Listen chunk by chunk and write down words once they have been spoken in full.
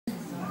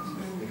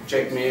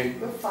check me.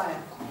 With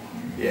fire.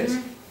 Yes.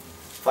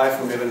 Fire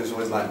from heaven is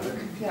always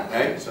lightning. Yeah.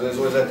 Okay? So there's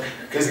always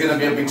there's going to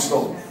be a big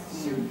storm.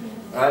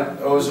 Right?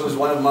 It was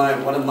one of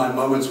my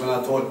moments when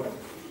I thought,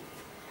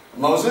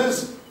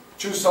 Moses,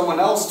 choose someone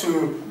else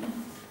to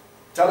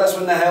tell us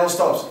when the hail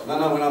stops. No,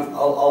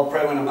 I'll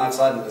pray when I'm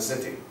outside of the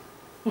city.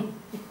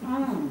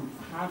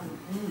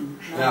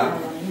 Yeah,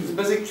 he's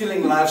busy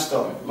killing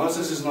livestock.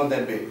 Moses is not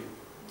that big.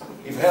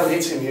 If hell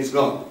hits him, he's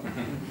gone.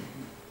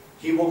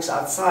 He walks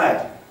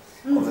outside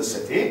of the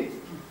city,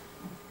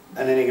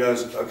 and then he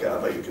goes, okay,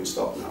 but you can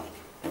stop now.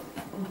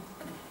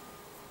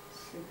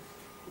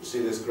 You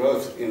see this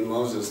growth in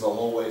Moses the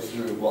whole way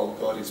through while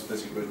God is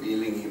busy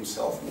revealing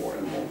himself more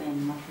and more.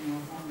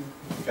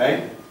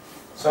 Okay?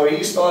 So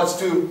he starts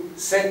to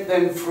set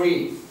them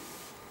free.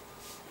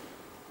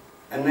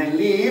 And they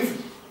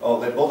leave. Oh,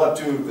 they build up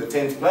to the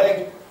 10th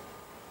plague.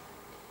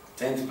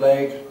 10th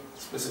plague,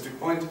 specific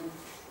point.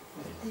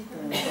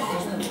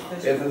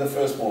 Death of the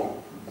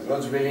firstborn.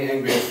 God's really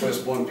angry at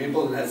firstborn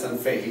people, and that's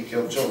unfair. He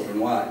killed children.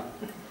 Why?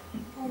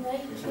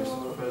 Because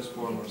the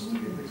firstborn was to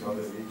be exiled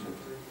of Egypt.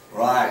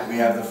 Right, we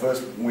have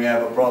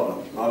a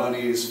problem. Not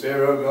only is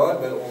Pharaoh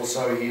God, but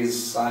also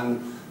his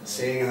son,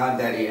 seeing how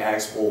daddy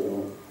acts,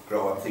 will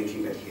grow up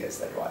thinking that he has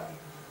that right.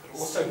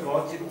 Also,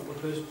 God did all the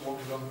firstborn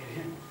belong to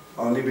him.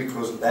 Only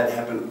because that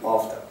happened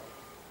after.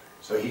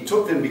 So he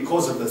took them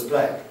because of this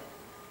plague.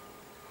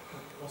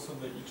 Also,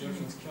 the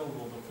Egyptians killed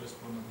all the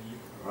firstborn of the Hebrew.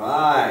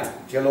 Right,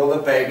 kill all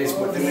the babies,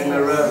 put them in the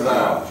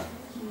river.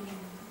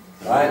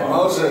 Right,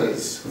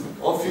 Moses,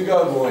 off you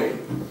go, boy.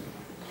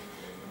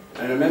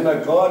 And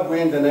remember, God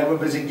went and they were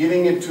busy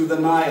giving it to the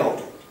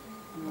Nile.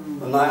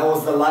 The Nile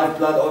was the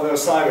lifeblood of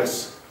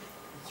Osiris.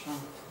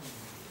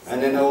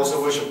 And then they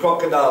also worship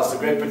crocodiles, the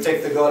great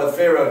protector god of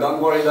Pharaoh.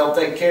 Don't worry, they'll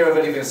take care of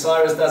it if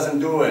Osiris doesn't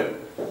do it.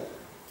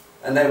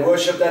 And they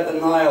worshipped at the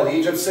Nile.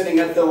 Egypt sitting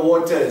at the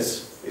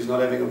waters. He's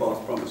not having a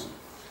bath, promise.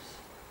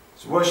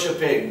 He's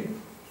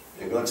worshipping.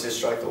 And God says,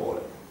 strike the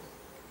water.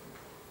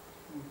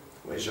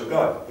 Where's your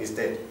God? He's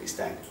dead. He's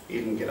tanked. He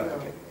didn't get up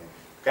again.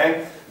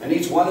 Okay? And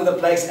each one of the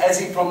plagues, as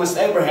he promised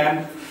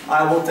Abraham,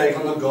 I will take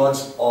on the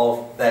gods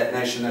of that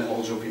nation and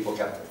hold your people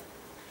captive.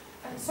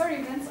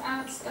 Sorry, Vince,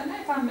 I don't know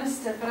if I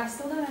missed it, but I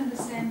still don't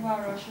understand why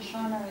Rosh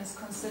Hashanah is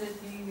considered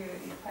New Year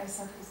if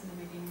Pesach is in the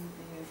beginning of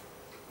the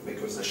year.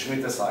 Because the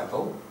Shemitah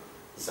cycle,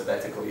 the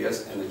sabbatical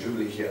years, and the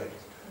Jubilee year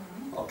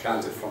are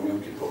counted from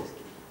Yom Kippur.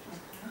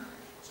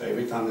 So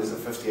every time there's a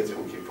 50th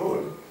Yom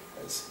Kippur,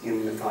 it's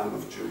in the time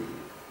of Jubilee.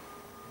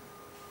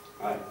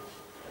 Right?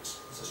 It's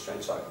a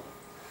strange cycle.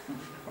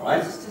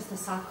 Alright? It's just a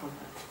cycle.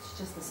 It's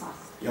just a cycle.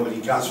 Yeah, but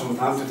he counts from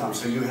time to time.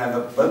 So you have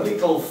a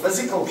biblical,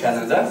 physical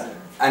calendar,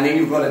 and then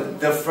you've got a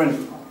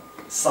different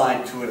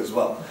side to it as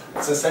well.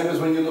 It's the same as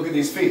when you look at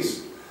these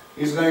feasts.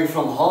 He's going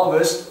from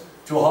harvest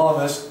to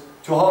harvest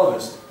to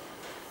harvest.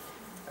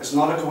 It's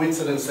not a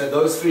coincidence that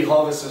those three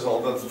harvests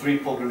are the three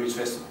pilgrimage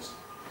festivals.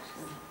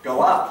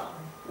 Go up.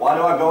 Why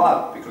do I go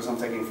up? Because I'm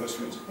taking first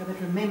fruits. Yeah, but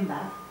remember,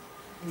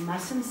 we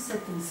mustn't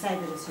sit and say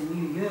that it's a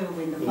new year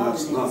when the No, Father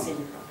it's didn't not. set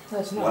it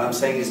up. What I'm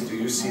saying is, do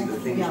you see the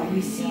thinking? Yeah,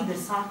 we see the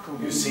cycle.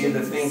 You see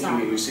the thinking,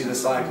 you see the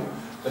cycle.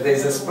 But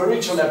there's a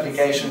spiritual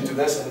application to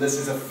this, and this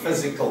is a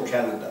physical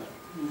calendar.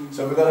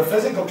 So we've got a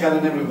physical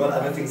calendar, and we've got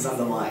other things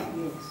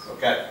underlying. Yes.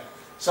 Okay.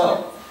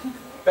 So,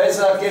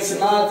 Pesach gets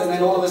him out, and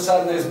then all of a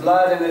sudden there's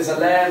blood, and there's a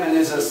lamb, and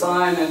there's a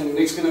sign, and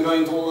Nick's going to go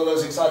into all of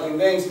those exciting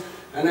things.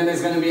 And then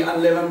there's going to be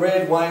unleavened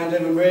bread. Why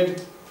unleavened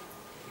bread?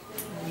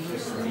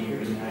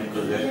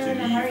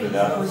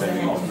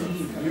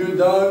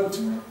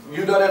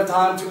 You don't have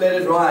time to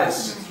let it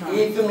rise.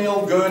 Eat the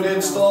meal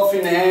girded, staff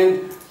in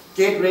hand,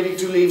 get ready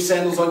to leave,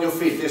 sandals on your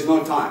feet. There's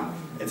no time.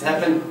 It's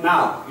happened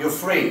now. You're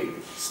free.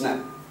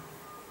 Snap.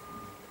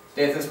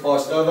 Death has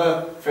passed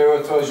over.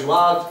 Pharaoh throws you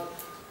out,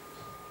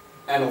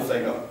 and off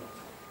they go.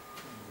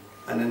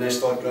 And then they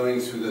start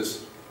going through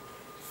this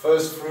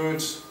first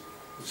fruits,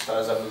 which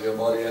ties up with your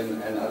body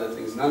and other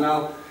things.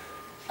 Now.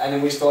 And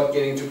then we start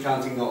getting to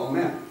counting the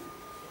Omer.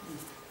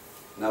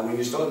 Now, when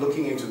you start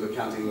looking into the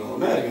counting the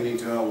Omer, you need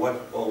to know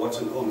what's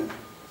an Omer.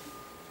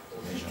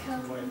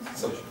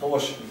 It's a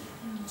portion.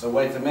 It's a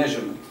weight, a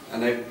measurement.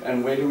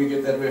 And where do we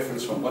get that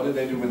reference from? What did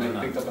they do when they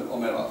picked up an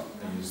Omer off?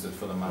 They used it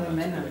for the manna. To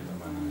collect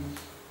the manna.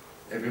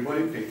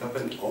 Everybody picked up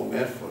an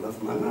Omer full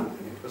of manna,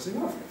 and it was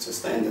enough. It's a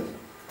standard.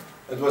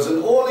 It was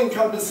an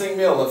all-encompassing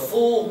meal, a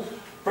full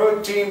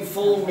protein,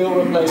 full meal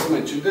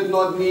replacement. You did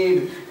not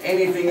need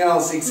anything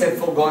else except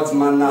for God's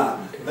manna.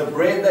 The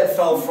bread that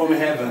fell from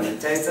heaven. It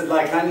tasted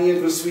like honey,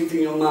 it was sweet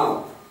in your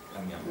mouth.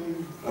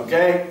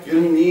 Okay? You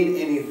didn't need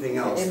anything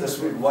else. This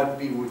would what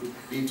would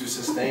be to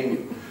sustain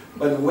you.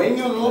 But when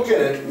you look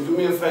at it, do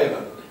me a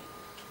favor.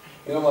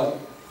 You know what?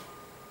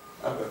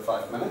 I've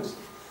got 5 minutes.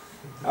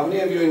 How many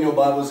of you in your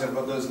Bibles have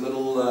got those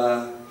little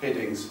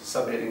headings,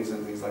 subheadings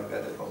and things like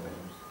that?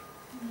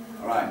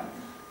 Alright.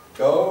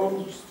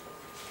 Go.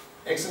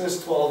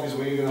 Exodus 12 is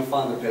where you're going to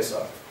find the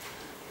Pesach.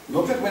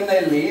 Look at when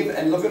they leave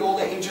and look at all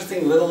the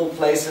interesting little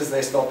places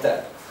they stopped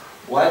at.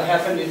 What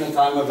happened in the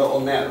time of the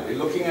Omer? We're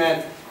looking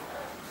at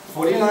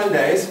 49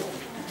 days.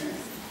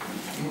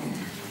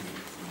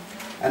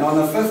 And on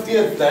the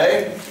 50th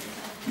day,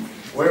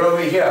 we're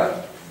over here.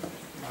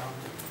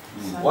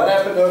 What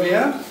happened over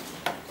here?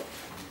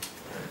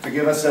 To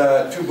give us 2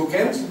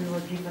 bookends. We were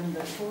given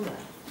the Torah.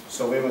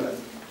 So we were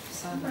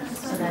So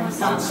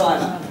on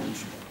Sinai.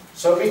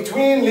 So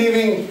between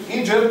leaving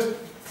Egypt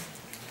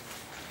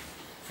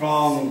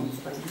from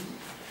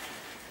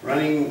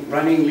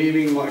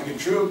leaving like a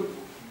troop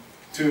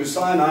to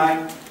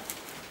Sinai,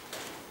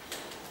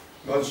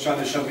 God's trying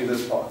to show me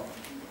this part.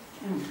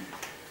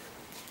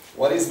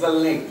 What is the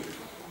link?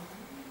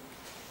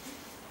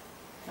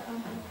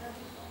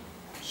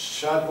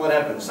 Shut, what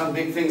happened? Some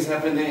big things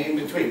happened there in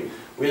between.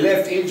 We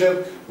left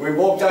Egypt, we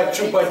walked out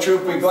troop by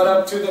troop, we got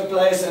up to the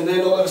place, and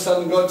then all of a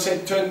sudden God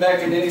said, turn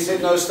back, and then He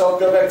said, no, stop,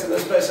 go back to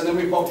this place, and then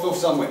we popped off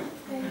somewhere.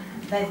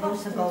 They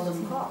built a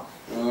golden calf.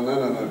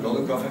 No,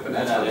 golden calf happened No,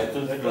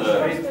 after. that was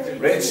the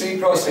Red Sea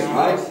crossing,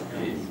 right?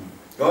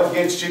 God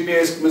gets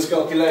GPS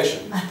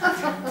miscalculation.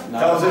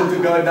 Tells him to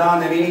go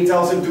down, and then He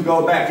tells him to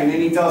go back, and then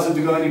He tells him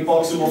to go, and He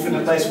pops him off in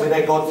a place where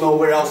they got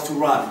nowhere else to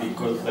run.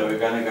 because they were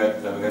going to go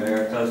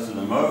close to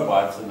the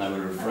Moabites, and they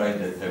were afraid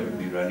that they would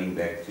be running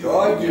back to.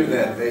 God knew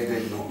that, they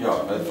did not.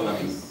 Yeah, that's what I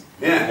mean.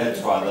 Yeah,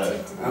 That's why they.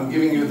 I'm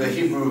giving you the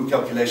Hebrew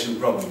calculation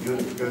problem. You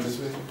want to go this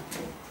way? Go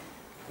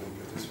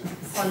this way.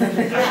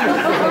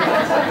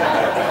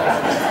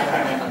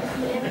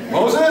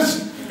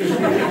 Moses?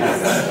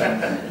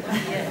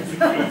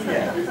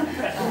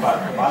 But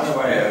by the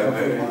way,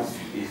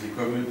 is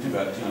equivalent to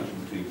about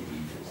 220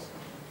 liters.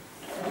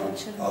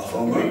 A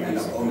homer and a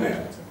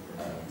omer.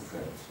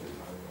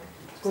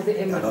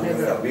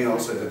 Me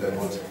also did that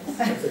once.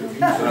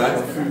 Right?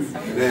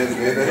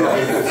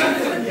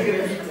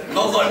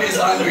 Nobody's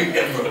hungry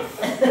ever.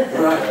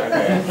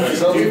 Right.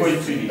 So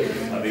 2.2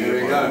 liters. there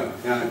we go.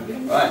 Yeah.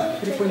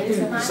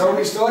 Right. So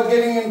we start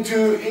getting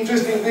into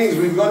interesting things.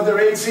 We've got the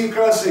Red Sea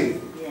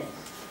crossing. Yes.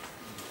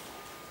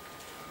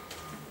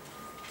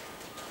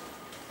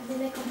 And then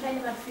they complain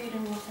about food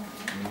and water.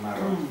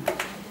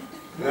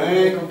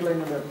 Right?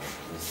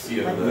 The sea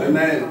of And the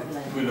then,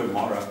 pool of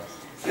Mara.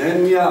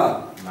 and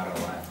yeah,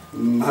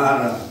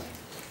 Mara.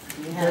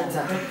 Yeah,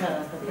 the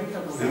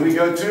better was. Then we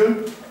go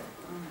to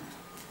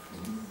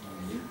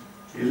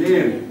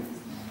Elim.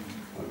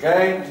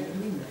 Okay?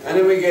 And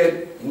then we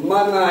get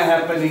manna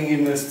happening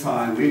in this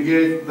time. We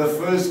get the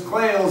first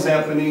quails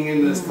happening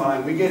in this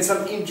time. We get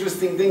some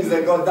interesting things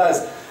that God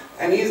does.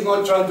 And He's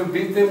not trying to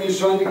beat them, He's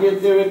trying to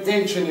get their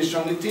attention. He's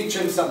trying to teach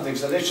them something.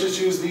 So let's just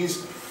use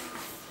these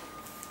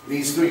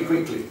 3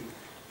 quickly.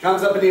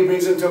 Comes up and He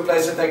brings them to a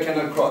place that they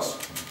cannot cross.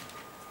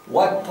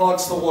 What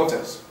parts the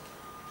waters?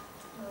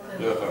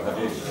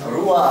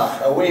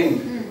 Ruach, a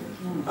wind.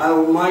 A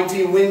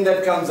mighty wind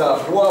that comes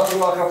up. Ruach,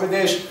 Ruach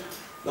HaKodesh,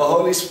 the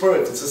Holy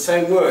Spirit. It's the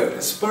same word.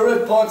 The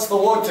Spirit parts the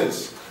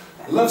waters,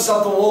 lifts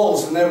up the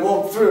walls, and they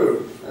walk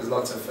through. There's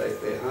lots of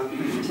faith there, huh?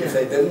 If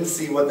they didn't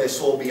see what they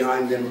saw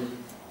behind them,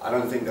 I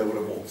don't think they would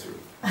have walked through.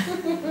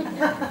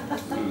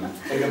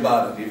 Think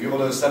about it. If you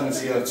all of a sudden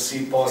see a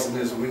sea pass and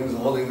there's wings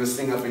holding this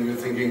thing up and you're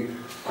thinking,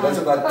 well, that's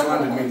about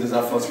 200 meters,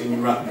 how fast can you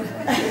run?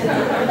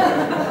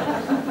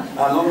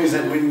 How long is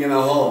that wind going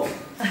to hold?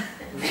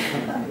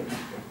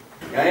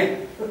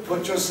 Okay?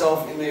 Put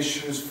yourself in their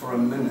shoes for a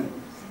minute.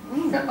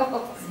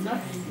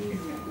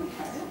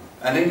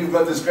 And then you've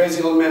got this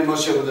crazy old man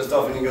Moshe with the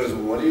stuff and he goes,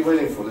 well, what are you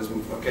waiting for? Let's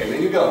move. Okay,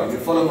 then you go and you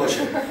follow Moshe.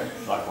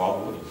 Like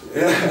wild waters.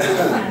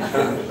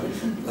 Yeah.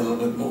 A little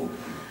bit more.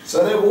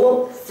 So they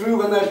walk through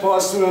when they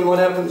pass through, and what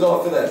happens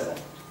after that?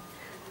 It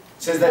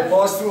says they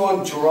pass through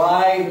on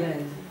dry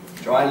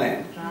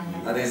land.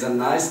 Now there's a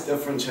nice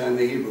difference here in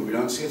the Hebrew. We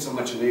don't see it so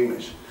much in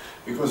English.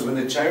 Because when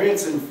the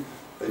chariots of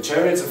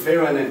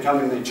Pharaoh and then come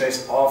and they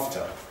chase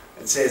after,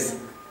 it says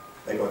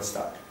they got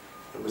stuck.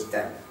 It was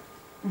damp.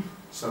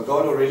 So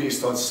God already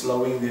starts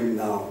slowing them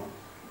down.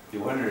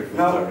 You wonder if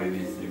No. already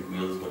their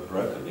wheels got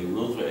broken. Their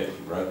wheels were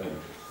actually broken.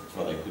 That's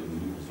why they couldn't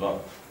move as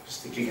well.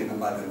 Sticking in the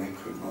mud and they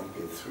could not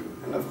get through.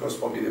 And of course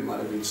probably there might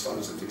have been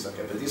stones and things like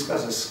that. But these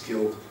guys are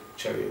skilled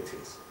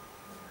charioteers.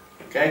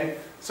 Okay?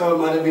 So it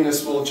might have been a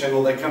small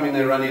channel. They come in,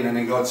 they run in, and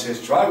then God says,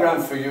 dry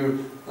ground for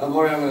you. Don't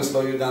worry, I'm going to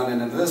slow you down.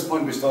 And at this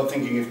point we start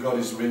thinking if God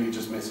is really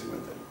just messing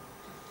with them.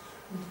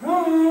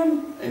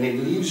 Run! And it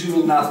leaves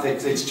you enough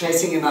that it's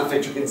chasing enough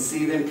that you can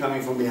see them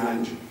coming from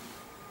behind you.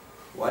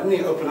 Why didn't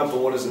He open up the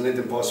waters and let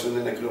them pass through, and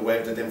then they could have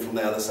waved at them from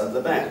the other side of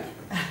the bank?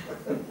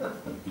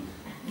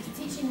 He's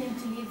teaching them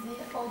to leave their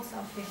old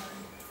self behind.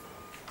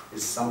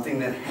 Is something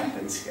that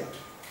happens here.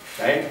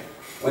 Okay?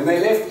 When they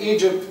left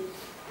Egypt,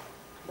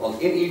 well,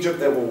 in Egypt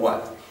they were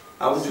what?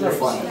 How would you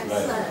define it?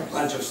 Slaves.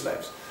 Bunch of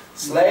slaves.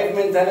 Slave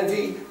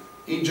mentality,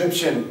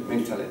 Egyptian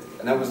mentality.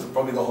 And that was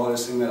probably the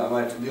hardest thing that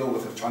I had to deal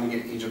with, of trying to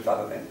get Egypt out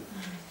of them.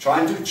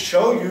 Trying to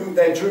show you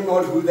that you're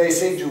not who they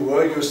said you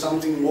were, you're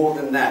something more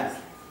than that.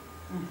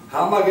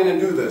 How am I going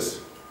to do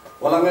this?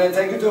 Well, I'm going to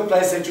take you to a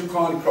place that you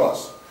can't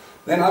cross.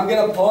 Then I'm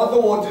going to part the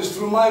waters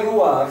through my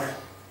ruach,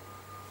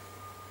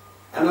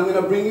 and I'm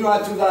going to bring you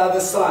out to the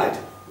other side.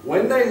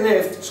 When they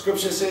left,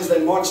 Scripture says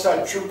they marched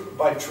out troop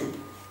by troop.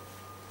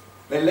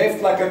 They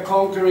left like a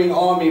conquering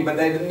army, but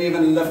they didn't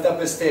even lift up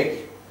a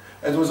stick.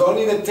 It was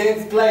only the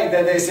 10th plague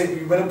that they said,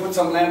 we better put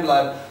some lamb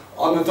blood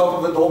on the top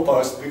of the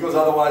doorpost, because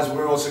otherwise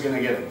we're also going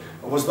to get it.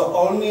 It was the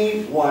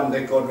only one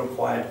that God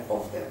required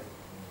of them.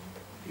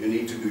 You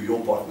need to do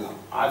your part now.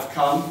 I've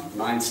come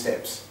 9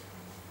 steps.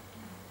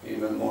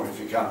 Even more if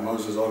you count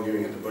Moses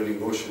arguing at the burning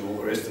bush and all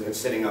the rest of it,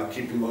 setting up,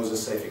 keeping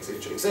Moses safe,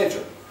 etc.,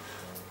 etc.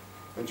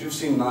 But you've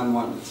seen 9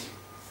 wonders.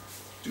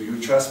 Do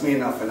you trust me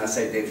enough when I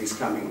say death is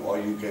coming, or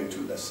are you going to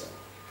listen?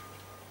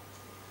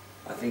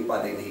 I think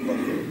by then he got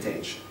their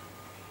attention.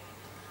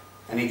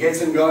 And he gets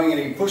them going and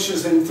he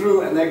pushes them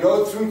through, and they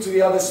go through to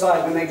the other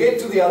side. When they get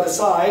to the other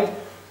side,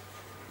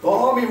 the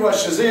army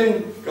rushes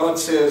in. God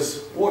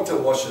says, water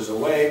washes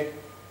away.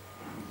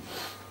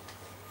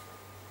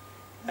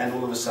 And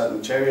all of a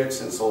sudden, chariots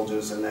and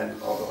soldiers and that are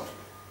gone.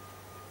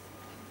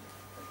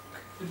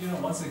 But you know,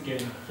 once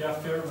again, yeah,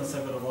 Pharaoh must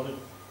have had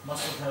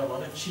a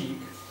lot of cheek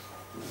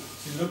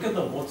to look at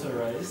the water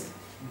raised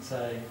and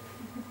say,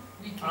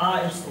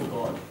 I am still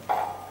God.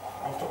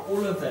 After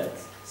all of that,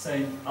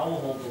 saying, I will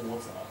hold the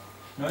water up.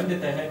 Knowing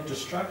that they had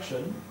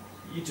destruction,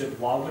 Egypt,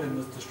 why wouldn't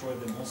this destroy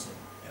them also?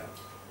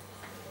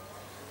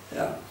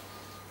 Yeah.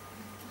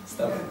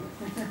 Stubborn.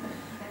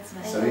 That's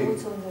nice. So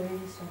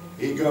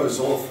he goes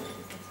off.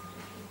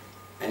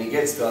 And he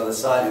gets to the other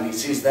side and he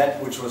sees that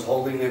which was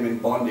holding them in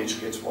bondage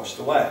gets washed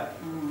away.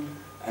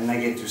 And they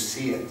get to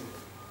see it.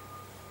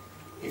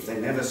 If they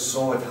never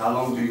saw it, how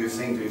long do you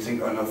think? Do you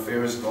think, oh no,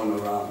 Pharaoh's gone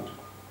around?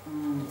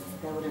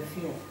 They would have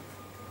feared.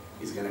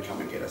 He's going to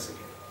come and get us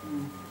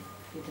again.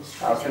 It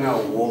How can I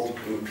walk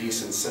in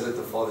peace and sit at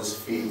the Father's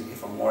feet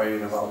if I'm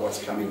worrying about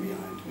what's coming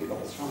behind me the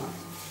whole time?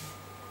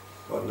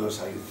 God knows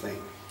how you think.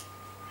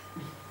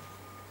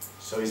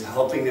 So he's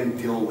helping them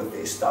deal with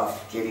their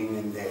stuff, getting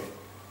them there.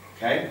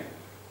 Okay?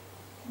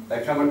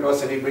 They come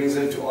across and he brings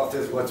them to,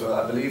 after what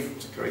I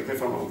believe, correct me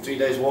if I'm wrong, 3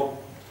 days walk.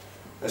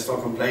 They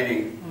start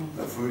complaining,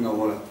 no food, no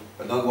water.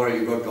 But don't worry,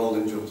 you've got gold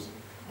and jewels.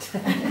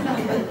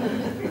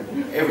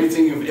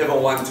 Everything you've ever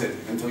wanted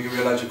until you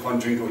realize you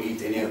can't drink or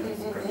eat any of it.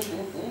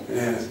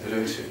 Yeah, it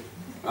hurts you.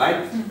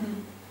 Right?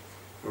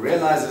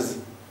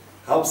 Realizes,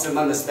 helps them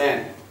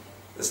understand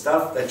the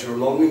stuff that you're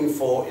longing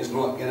for is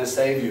not going to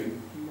save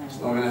you. It's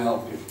not going to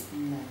help you.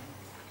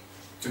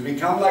 To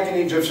become like an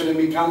Egyptian and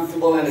be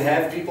comfortable and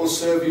have people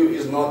serve you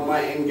is not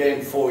my end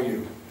game for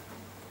you.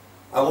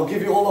 I will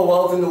give you all the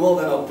wealth in the world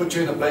and I'll put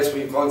you in a place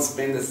where you can't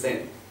spend a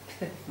cent.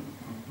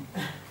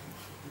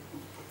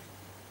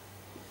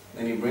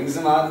 Then he brings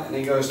them out and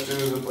he goes to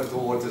the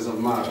waters of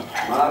Marah.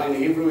 Marah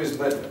in Hebrew is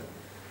bitter.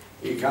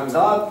 He comes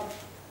out,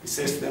 he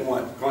says to them,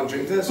 what? Can't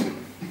drink this?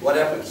 What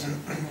happens?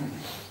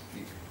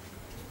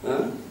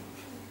 Huh?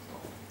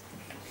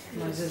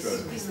 This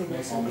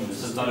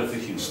is not a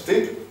fishing boat.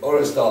 Stick or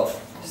a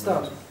staff?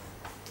 Stop.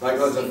 By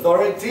God's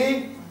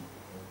authority,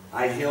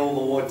 I heal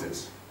the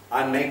waters.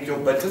 I make your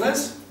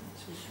bitterness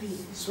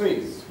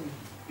sweet.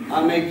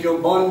 I make your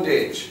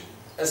bondage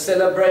a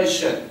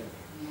celebration.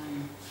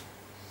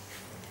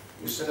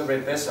 You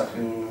celebrate Pesach,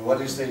 and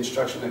what is the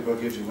instruction that God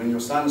gives you? When your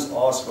sons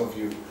ask of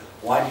you,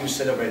 why do you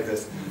celebrate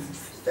this?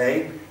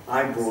 Today,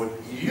 I brought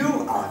you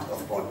out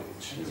of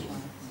bondage.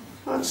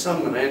 Not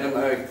some random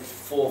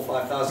 4,000 or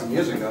 5,000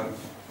 years ago.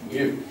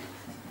 You.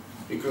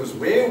 Because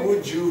where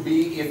would you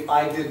be if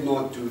I did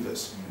not do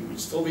this? You would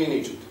still be in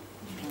Egypt.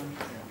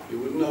 You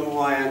wouldn't know who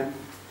I am.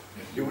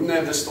 You wouldn't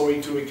have the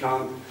story to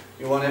recount.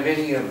 You won't have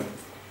any of it.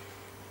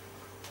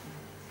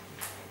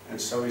 And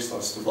so he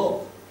starts to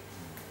build.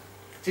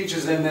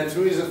 Teaches them that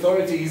through his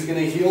authority he's going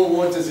to heal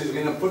waters, he's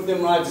going to put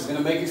them right, he's going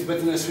to make his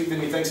bitterness sweet,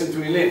 and he takes them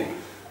to Elim.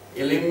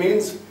 Elim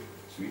means?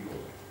 Sweet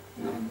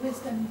water.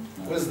 Wisdom.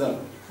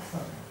 Wisdom.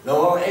 The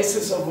whole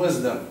essence of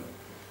wisdom.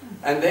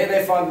 And there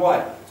they find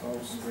what?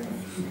 12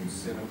 springs and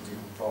 70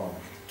 palms.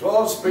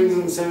 12 springs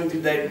and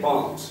 70 date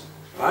palms.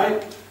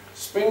 Right?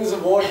 Springs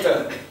of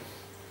water.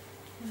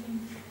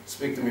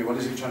 Speak to me. What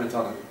is he trying to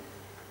tell them?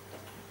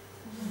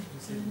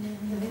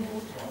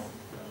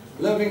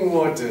 Living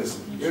waters.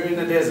 You're in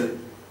the desert.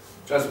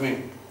 Trust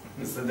me.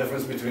 It's the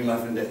difference between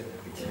life and death.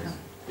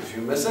 If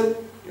you miss it,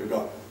 you're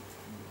gone.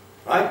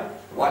 Right?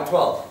 Why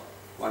 12?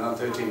 Why not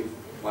 13?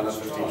 Why not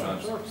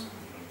 15?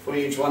 For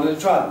each one of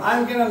the tribe.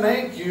 I'm going to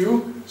make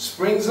you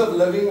springs of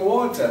living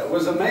water. It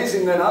was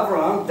amazing that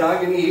Abraham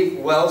dug and he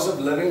wells of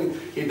living.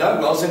 He dug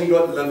wells and he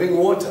got living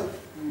water.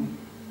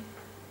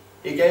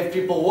 He gave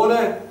people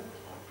water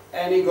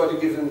and he got to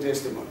give them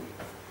testimony.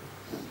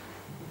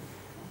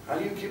 How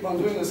do you keep on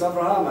doing this,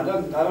 Abraham? I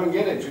don't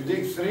get it. You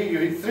dig 3, you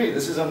eat 3.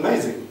 This is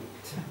amazing.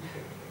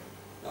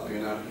 Now,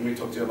 let me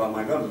talk to you about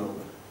my God a little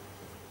bit.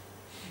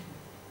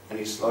 And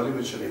he slowly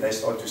but surely, they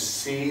start to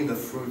see the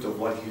fruit of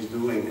what he's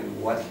doing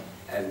and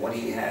what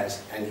he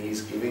has, and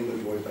he's giving the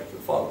glory back to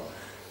the Father.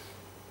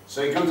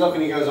 So he comes up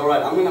and he goes, all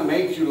right, I'm going to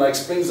make you like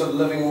springs of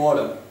living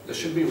water. There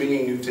should be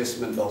ringing New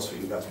Testament bells for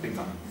you guys, big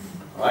time.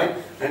 All right?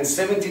 And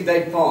 70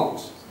 date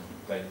palms.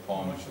 Date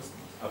palm,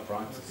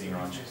 upright, being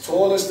righteous.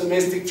 Tallest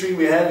domestic tree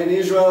we have in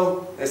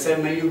Israel. They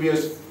say, may you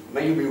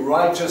be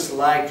righteous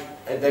like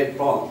a date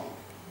palm.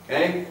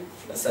 Okay?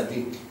 A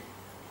sadiq.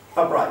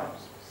 Upright.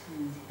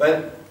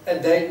 But a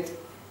date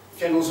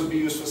can also be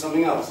used for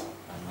something else.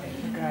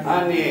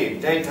 Honey,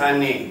 date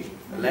honey.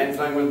 The land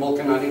flowing with milk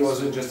and honey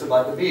wasn't just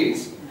about the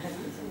bees.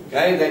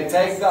 Okay, they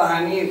take the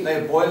honey,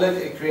 they boil it,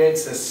 it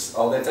creates this,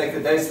 or they take the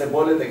dates, they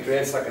boil it, it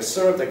creates like a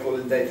syrup, they call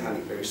it date honey,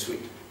 very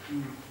sweet.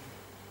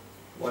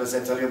 What does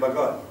that tell you about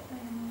God?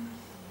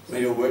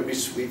 May your word be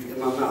sweet in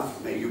my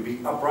mouth. May you be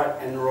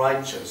upright and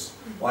righteous.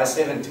 Why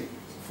 70?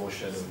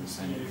 Foreshadow of the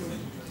same.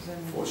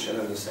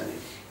 Foreshadow the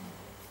Sanhedrin.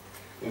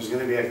 There's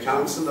going to be a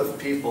council of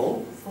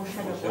people.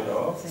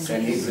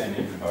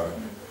 Sanhedrin.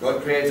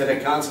 God created a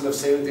council of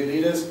 70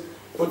 leaders,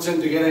 puts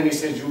them together, and he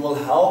said, you will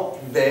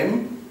help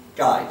them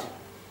guide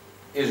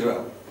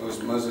Israel.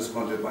 Because Moses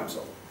can't do it by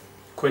himself.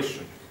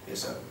 Question. Yes,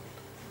 sir.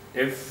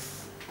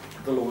 If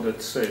the Lord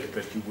had said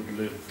that you would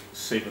live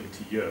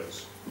 70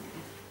 years,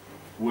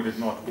 would it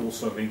not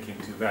also link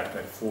into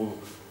that for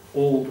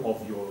all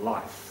of your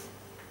life?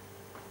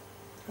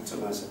 That's a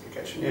nice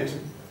application, yes.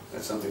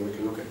 That's something we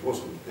can look at.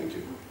 Awesome, thank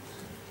you.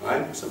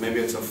 Alright, so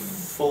maybe it's a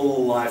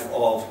full life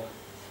of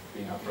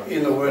Being upright.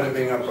 in the word of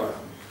being upright.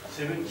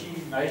 70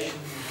 nations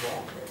as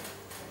well.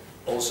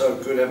 Also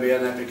could be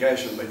an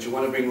application, but you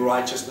want to bring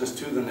righteousness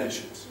to the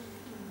nations.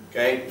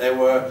 Okay, they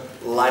were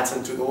lights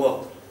unto the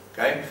world.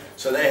 Okay,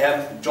 so they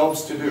have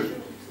jobs to do.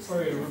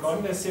 Sorry,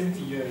 regarding the 70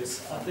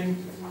 years, I think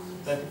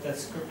that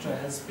scripture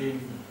has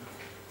been.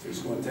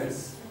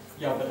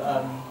 Yeah, but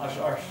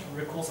I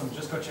recall some,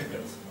 just go check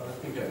it. But I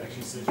think it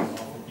actually says your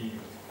life will be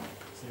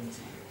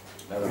 70.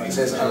 It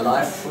says a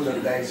life full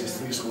of days is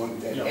 3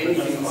 days. Yeah,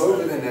 Anything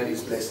over than that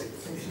is blessing.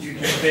 You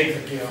can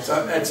beg the girls.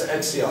 So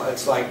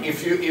it's like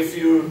if you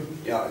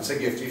it's a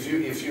gift. If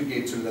you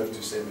get to live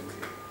to 70,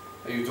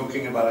 are you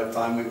talking about a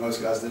time when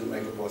most guys didn't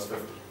make it past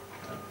 50?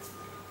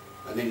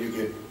 And then you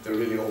get the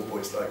really old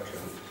boys like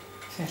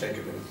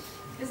Jacob.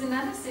 There's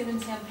another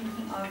 70 I'm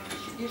thinking of.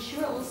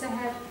 Yeshua also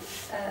had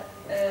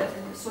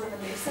sort of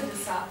a lesser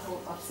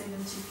disciple of 70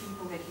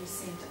 people that he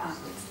sent out.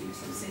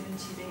 So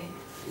 70 there.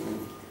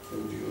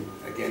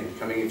 Again,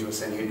 coming into a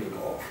Sanhedrin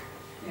hall.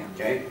 Yeah.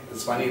 Okay?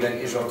 It's funny that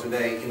Israel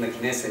today in the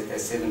Knesset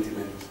has 70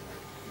 men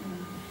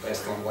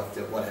based on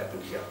what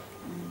happened here.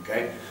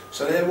 Okay?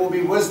 So there will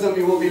be wisdom,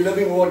 you will be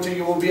living water,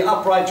 you will be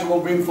upright, you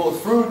will bring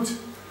forth fruit.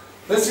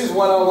 This is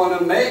what I want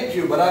to make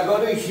you, but I've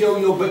got to heal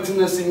your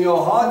bitterness in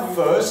your heart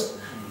first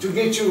to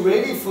get you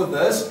ready for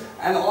this.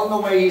 And on the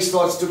way, he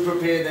starts to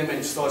prepare them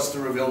and starts to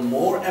reveal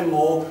more and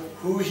more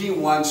who he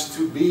wants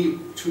to be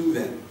to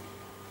them.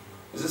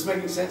 Is this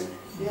making sense?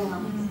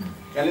 Yeah.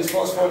 Okay, let's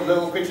fast forward a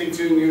little quickly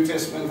to New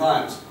Testament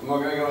times. I'm not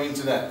going to go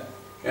into that.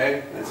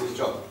 Okay, that's his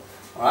job.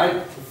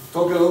 Alright,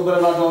 talk a little bit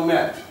about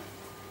Omer.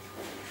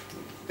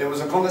 There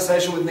was a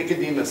conversation with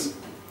Nicodemus.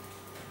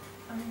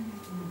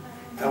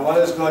 And what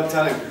does God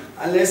tell him?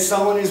 Unless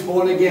someone is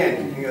born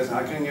again. He goes,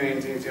 how can you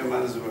enter into your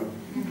mother's womb?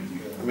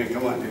 I mean,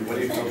 come on, dude, what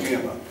are you talking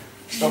about?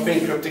 Stop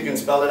being cryptic and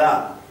spell it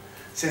out.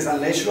 It says,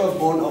 unless you are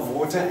born of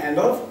water and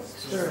of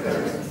Spirit.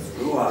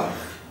 Ruach.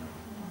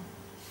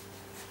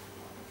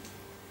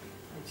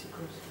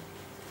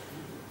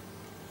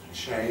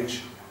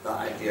 Change the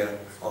idea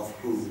of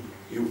who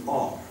you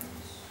are.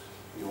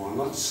 You are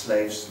not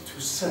slaves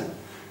to sin.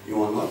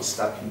 You are not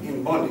stuck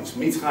in bondage.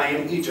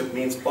 Mitzrayim, Egypt,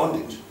 means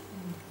bondage.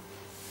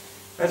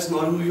 That's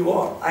not who you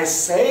are. I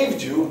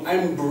saved you,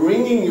 I'm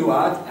bringing you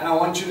out, and I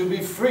want you to be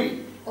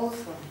free.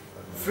 Also.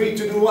 Free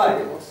to do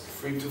what?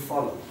 Free to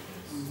follow.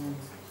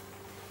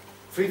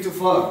 Free to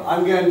follow.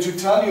 I'm going to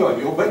tell you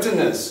your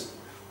bitterness,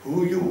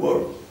 who you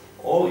were,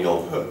 all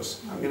your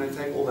hurts. I'm going to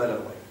take all that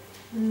away.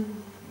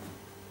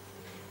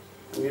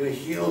 I'm going to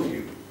heal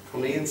you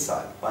from the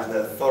inside by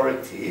the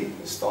authority,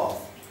 the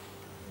staff,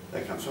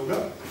 that comes from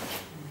God.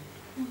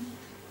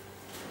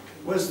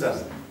 Wisdom.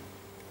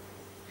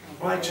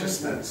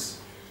 Righteousness.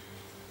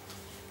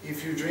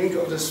 If you drink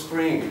of the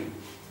spring,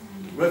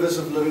 rivers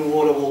of living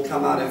water will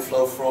come out and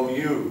flow from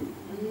you.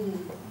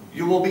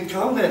 You will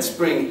become that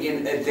spring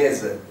in a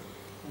desert.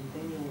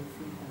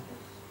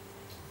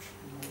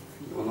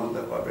 You will not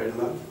live by bread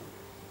alone.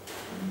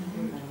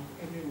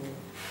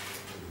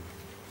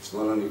 It's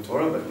not only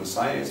Torah, but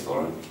Messiah is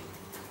Torah.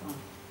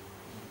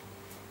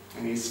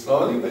 And he's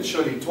slowly but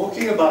surely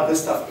talking about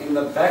this stuff in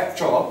the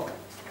backdrop,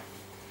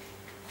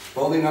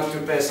 building up to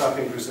Pesach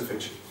and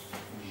crucifixion.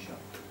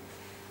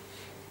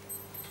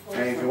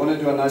 And if you want to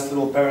do a nice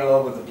little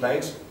parallel with the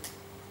plagues,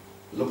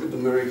 look at the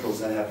miracles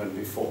that happened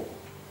before.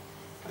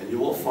 And you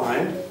will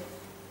find,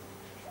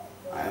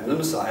 I am the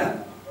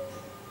Messiah.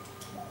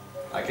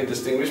 I can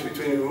distinguish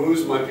between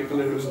who's my people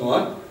and who's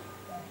not.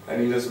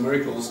 And he does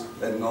miracles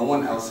that no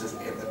one else has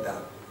ever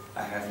done.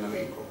 I have no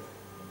equal.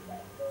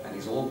 And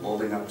he's all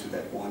building up to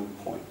that one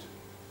point.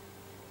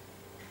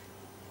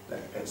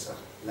 That Pesach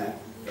lamb.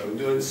 Go and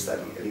do a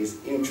study. It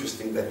is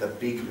interesting that the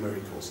big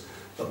miracles,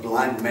 the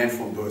blind man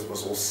from birth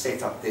was all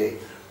set up there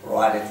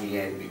right at the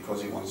end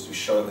because he wants to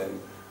show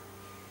them,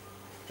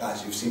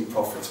 guys, you've seen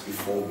prophets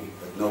before me,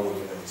 but no one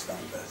ever has done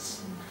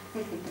this.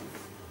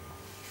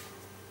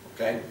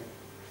 Okay?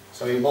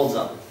 So he builds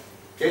up.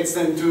 Gets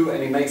them to,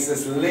 and he makes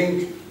this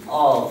link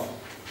of,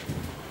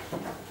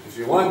 if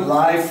you want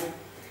life,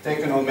 take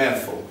an Omer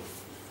full.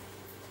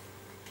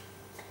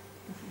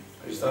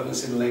 You starting to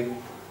see the link?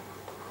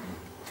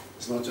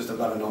 It's not just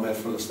about an omelette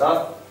full of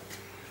stuff.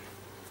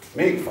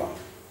 Mikvah,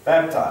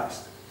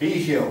 baptized, be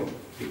healed,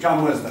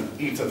 become wisdom,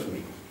 eat of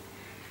me.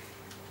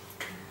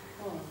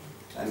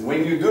 And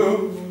when you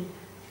do,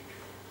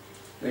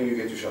 then you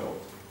get to Shavuot.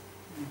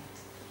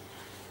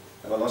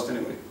 Have I lost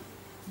anybody?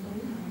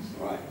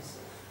 Right.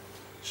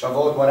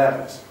 Shavuot, what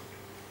happens?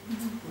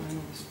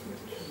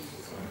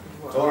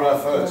 Torah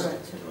first.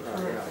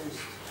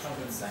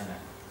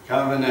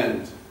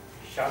 Covenant.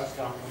 Shouts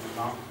down from the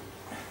mountain.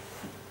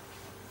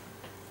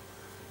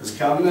 This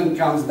covenant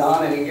comes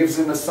down and he gives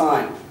him a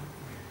sign.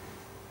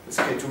 This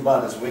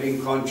ketubah, this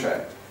wedding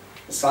contract.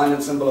 The sign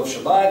and symbol of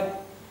Shabbat.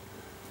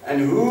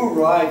 And who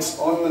writes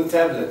on the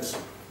tablets?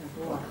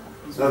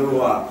 The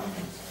Ruach.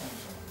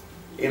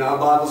 In our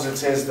Bibles it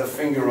says the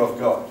finger of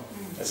God.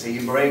 That's a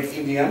Hebraic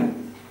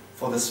idiom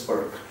for the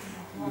Spirit.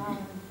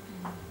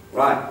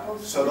 Right.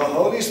 So the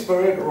Holy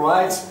Spirit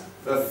writes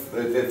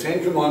the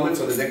 10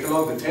 Commandments, or the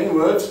Decalogue, the 10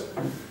 words,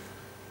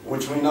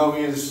 which we know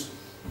is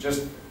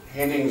just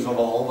headings of a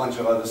whole bunch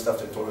of other stuff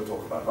that Torah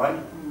talk about, right?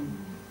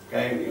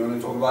 Okay, you want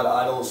to talk about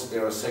idols,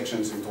 there are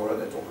sections in Torah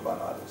that talk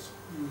about idols.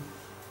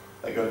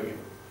 They go together,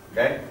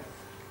 okay?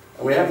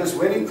 And we have this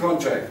wedding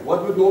contract.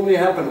 What would normally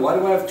happen? Why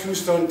do I have 2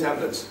 stone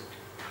tablets?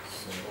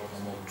 So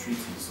normal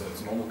treaties. So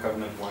it's a normal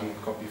covenant, one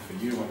copy for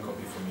you, one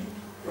copy for me.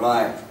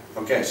 Right.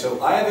 Okay, so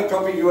I have a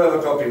copy, you have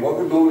a copy. What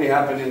would normally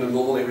happen in a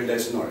normal everyday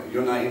scenario? You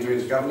and I enter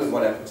into covenant,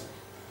 what happens?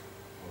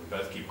 We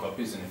both keep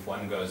copies, and if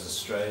one goes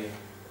astray,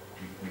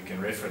 we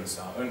can reference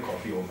our own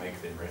copy or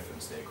make them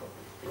reference their copy.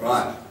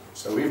 Right.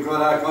 So we've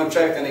got our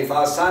contract, and if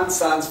our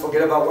sons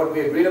forget about what we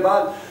agreed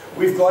about,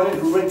 we've got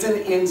it written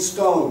in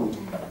stone.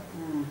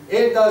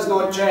 It does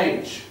not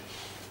change.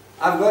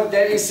 I've got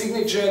Daddy's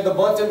signature at the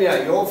bottom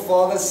here. Your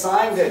father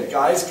signed it.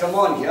 Guys, come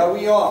on, here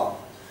we are.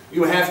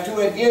 You have to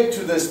adhere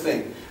to this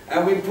thing.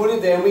 And we put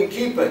it there and we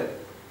keep it.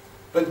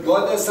 But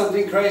God does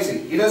something crazy.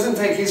 He doesn't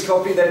take his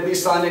copy that we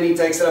signed and he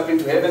takes it up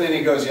into heaven and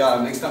he goes,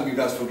 yeah, next time you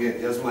guys forget,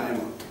 here's my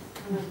ammo.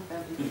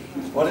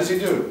 What does he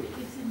do?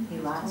 He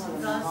writes it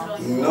on the heart.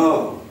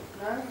 No.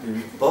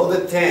 Build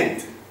a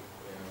tent,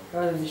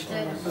 a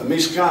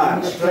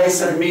mishkan, a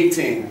place of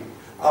meeting,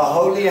 a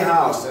holy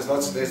house.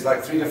 There's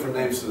like 3 different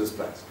names for this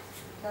place.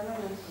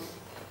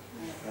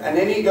 And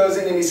then he goes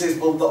in and he says,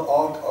 build the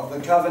ark of the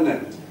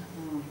covenant.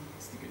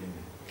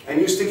 And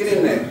you stick it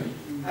in there.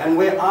 And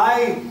where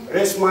I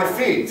rest my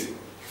feet,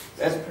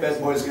 that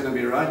bad boy's going to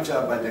be right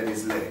up by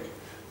Daddy's leg.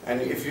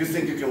 And if you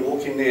think you can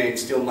walk in there and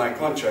steal my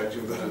contract,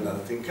 you've got another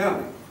thing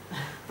coming.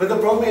 But the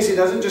problem is he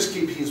doesn't just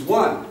keep his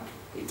one,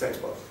 he takes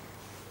both.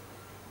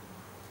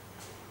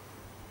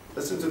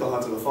 Listen to the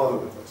heart of the Father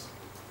with us.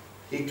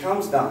 He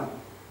comes down.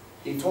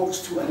 He talks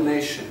to a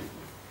nation.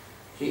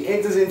 He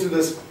enters into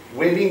this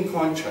wedding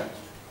contract.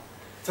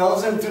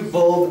 Tells them to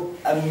build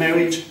a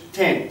marriage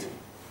tent.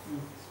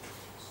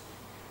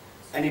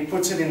 And he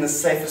puts it in the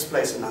safest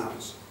place in the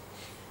house.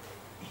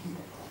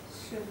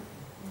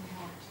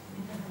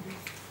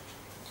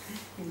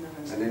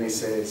 And then he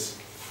says,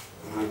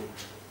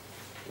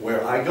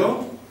 where I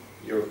go,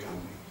 you're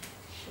coming.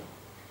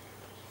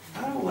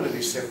 I don't want to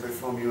be separate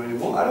from you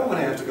anymore. I don't want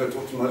to have to go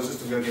talk to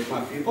Moses to go get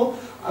my people.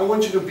 I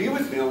want you to be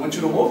with me. I want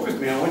you to walk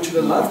with me. I want you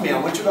to love me. I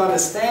want you to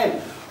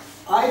understand.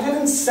 I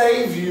didn't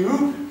save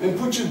you and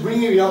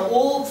bring you here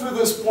all through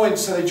this point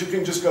so that you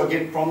can just go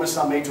get promise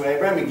I made to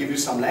Abraham and give you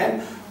some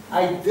land.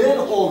 I did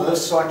all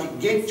this so I could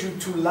get you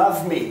to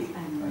love me.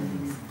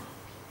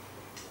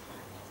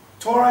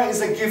 Torah is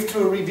a gift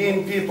to a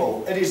redeemed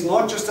people. It is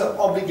not just an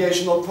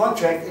obligational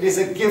contract. It is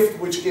a gift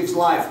which gives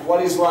life.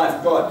 What is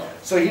life? God.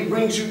 So he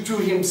brings you to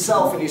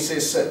himself and he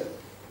says, sit.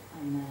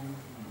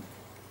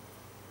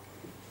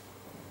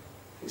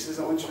 He says,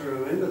 I want you to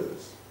remember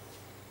this.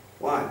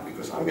 Why?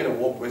 Because I'm going to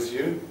walk with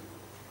you.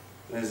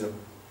 There's a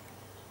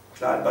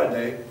cloud by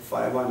day,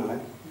 fire by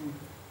night.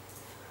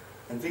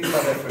 And think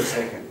about that for a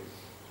second.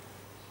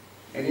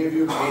 Any of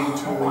you been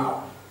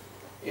to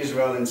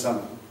Israel in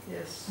summer?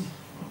 Yes.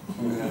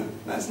 Yeah,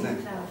 nice name.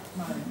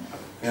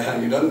 Yeah,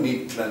 you don't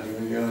need cloud,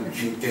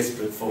 you're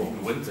desperate for.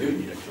 In winter you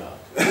need a cloud.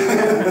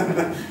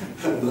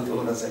 Not all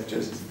of us have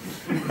jerseys.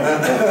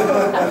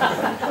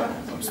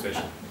 I'm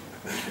special.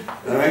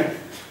 Alright?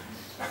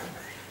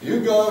 You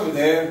go over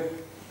there.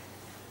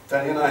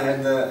 Tanya and I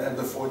had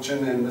the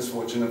fortune and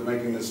misfortune of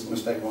making this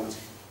mistake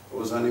once. It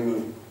was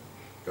honeymoon.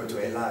 Go to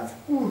Eilat.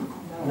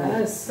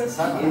 Nice.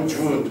 In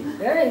June.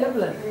 Very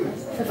lovely.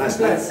 Nice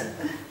place.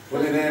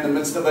 Put it there in the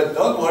midst of it.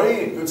 Don't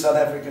worry, good South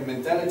African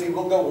mentality.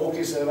 We'll go walking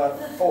at about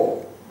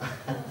 4.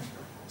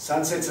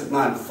 Sunsets at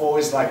 9. 4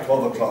 is like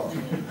 12 o'clock.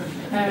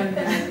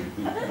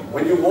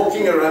 When you're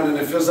walking around and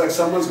it feels like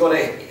someone's got a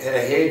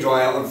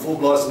hairdryer on full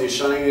blast and is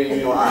shining it in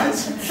your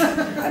eyes.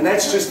 And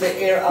that's just the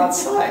air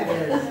outside.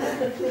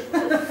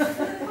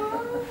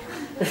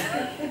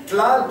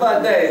 Cloud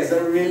by day is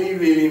a really,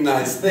 really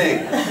nice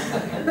thing.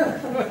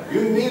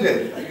 You need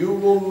it. You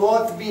will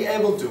not be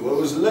able to. It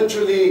was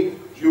literally,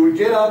 you would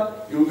get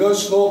up, you would go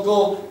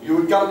snorkel, you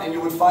would come and you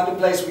would find a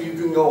place where you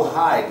can go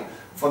hide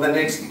for the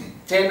next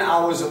 10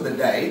 hours of the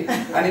day,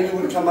 and then you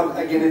would come up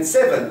again at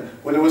 7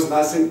 when it was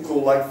nice and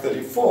cool like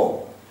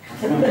 34.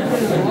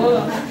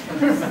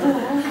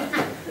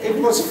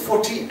 It was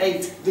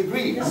 48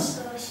 degrees.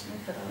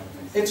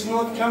 It's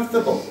not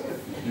comfortable.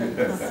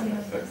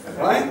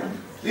 Right?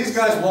 These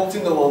guys walked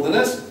in the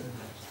wilderness.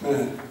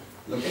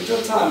 Look at your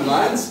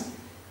timelines.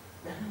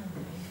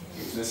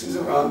 This is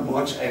around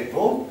March,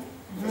 April.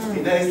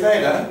 50 days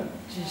later.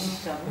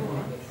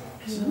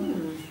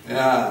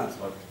 Yeah.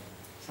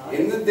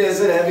 In the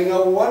desert having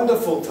a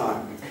wonderful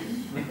time.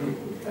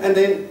 And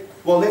then,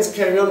 well, let's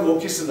carry on,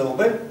 walk just a little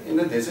bit. In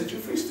the desert, you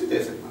freeze to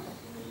desert now.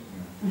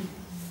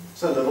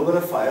 So a little bit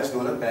of fire is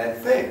not a bad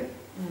thing.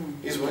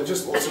 These were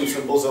just awesome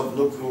symbols of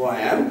look who I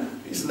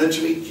am. He's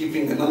literally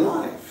keeping them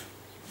alive.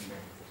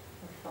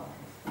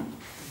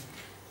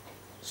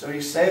 So he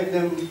saved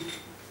them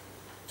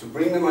to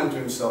bring them unto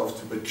himself,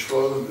 to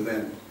betroth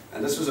them.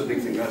 And this was a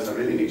big thing, guys, I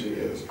really need to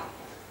hear this.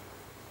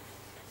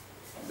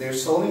 Their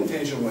sole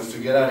intention was to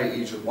get out of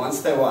Egypt.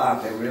 Once they were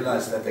out, they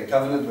realized that the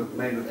covenant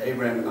made with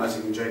Abraham and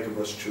Isaac and Jacob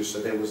was true,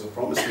 so there was a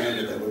promised land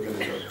that they were going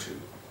to go to.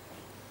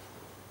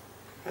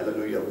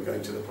 Hallelujah, we're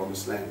going to the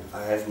promised land.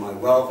 I have my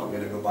wealth, I'm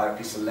going to go buy a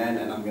piece of land,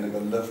 and I'm going to go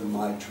live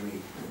my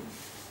dream.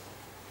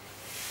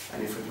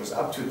 And if it was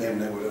up to them,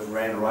 they would have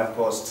ran right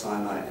past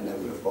Sinai, and they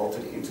would have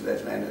bolted into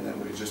that land, and they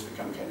would have just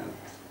become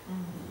Canaanites.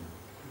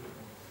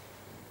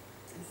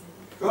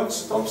 God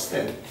stops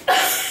them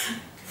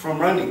from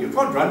running. You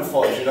can't run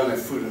far if you don't have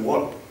food and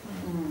water.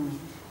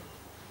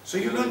 So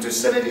you learn to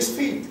sit at his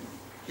feet.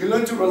 You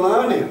learn to rely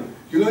on him.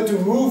 You learn to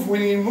move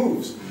when he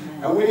moves.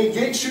 And when he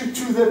gets you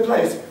to that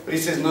place, but he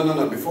says, no, no,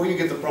 no, before you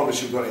get the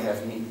promise, you've got to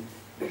have me.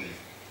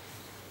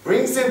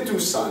 Brings them to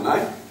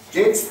Sinai,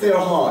 gets their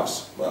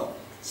hearts. Well,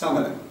 some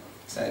of them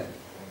say.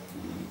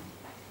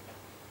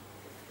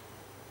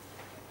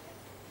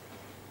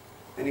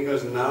 And he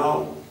goes,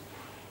 now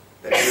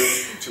that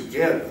we're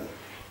together,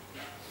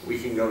 we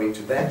can go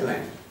into that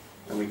land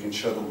and we can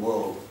show the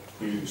world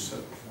who you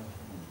serve.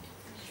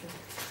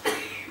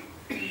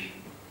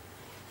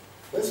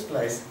 This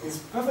place is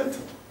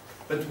pivotal,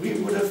 but we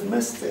would have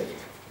missed it.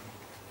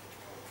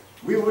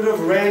 We would have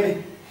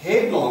ran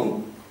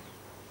headlong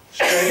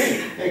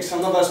straight in. Heck,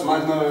 some of us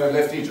might not have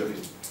left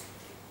Egypt.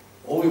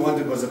 All we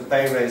wanted was a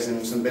pay raise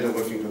and some better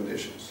working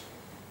conditions.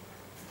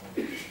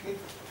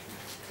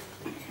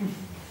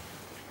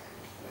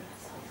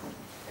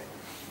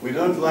 We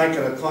don't like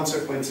the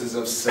consequences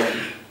of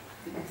sin.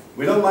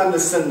 We don't mind the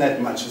sin that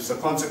much. It's the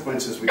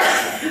consequences we don't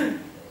like.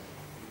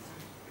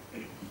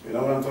 You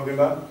know what I'm talking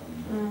about?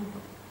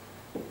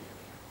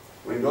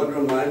 When God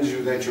reminds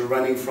you that you're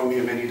running from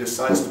Him and He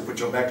decides to put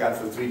your back out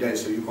for 3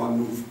 days so you can't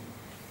move.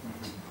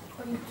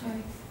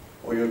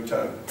 Or your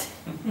toe.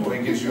 Or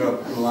He gives you a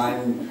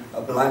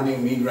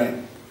blinding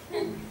migraine.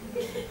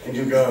 And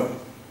you go,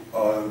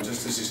 oh,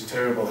 this is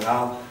terrible.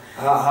 How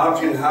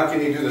can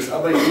He do this?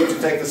 Oh, but you need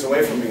to take this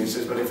away from me. He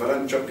says, but if I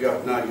don't chop you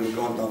up now, you've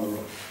gone down the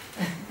road.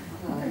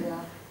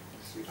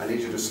 I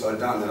need you to slow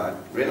down. That I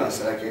realize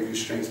that I gave you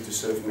strength to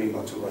serve me,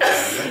 not to run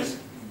my race.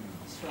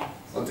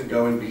 Not to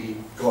go and be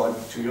God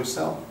to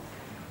yourself.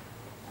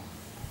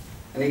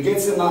 And He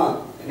gets them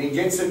out, and He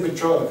gets them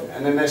betrothed,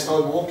 and then they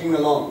start walking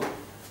along.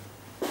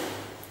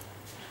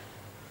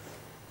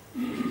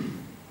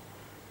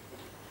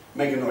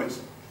 Make a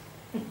noise.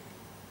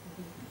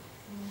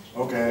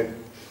 Okay.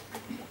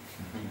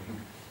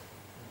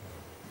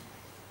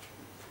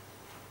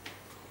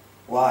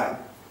 Why?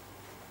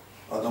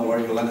 Oh, don't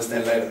worry, you'll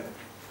understand later.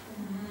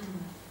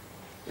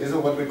 These are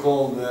what we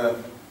call the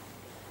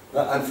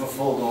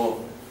unfulfilled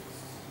or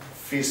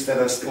feasts that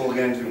are still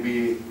going to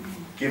be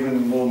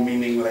given more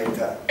meaning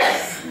later.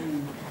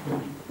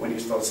 When He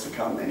starts to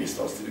come and He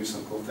starts to do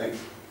some cool things.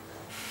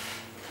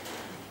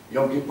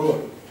 Yom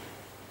Kippur.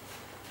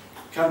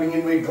 Coming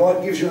in where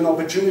God gives you an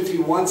opportunity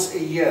once a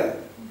year.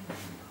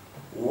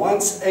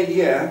 Once a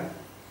year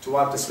to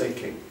wipe the slate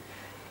clean.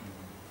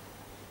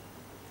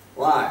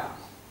 Why?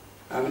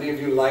 How many of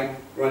you like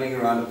running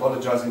around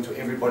apologizing to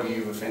everybody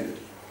you've offended?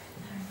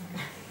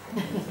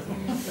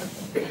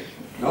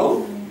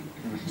 No?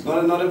 It's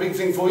not a big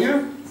thing for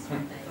you?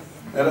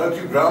 That oak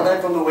you growled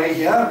at on the way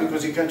here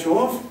because he cut you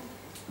off?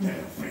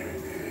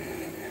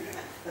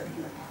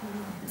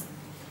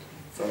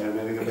 Sorry, I'm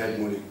having a bad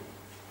morning.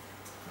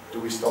 Do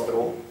we stop at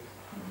all?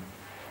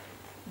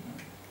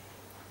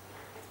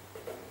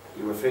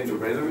 You offend your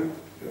brethren?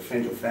 You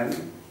offend your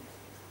family?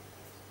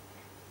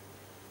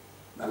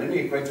 Now let me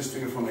equate this to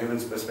you from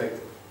heaven's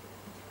perspective.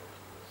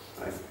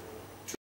 Right?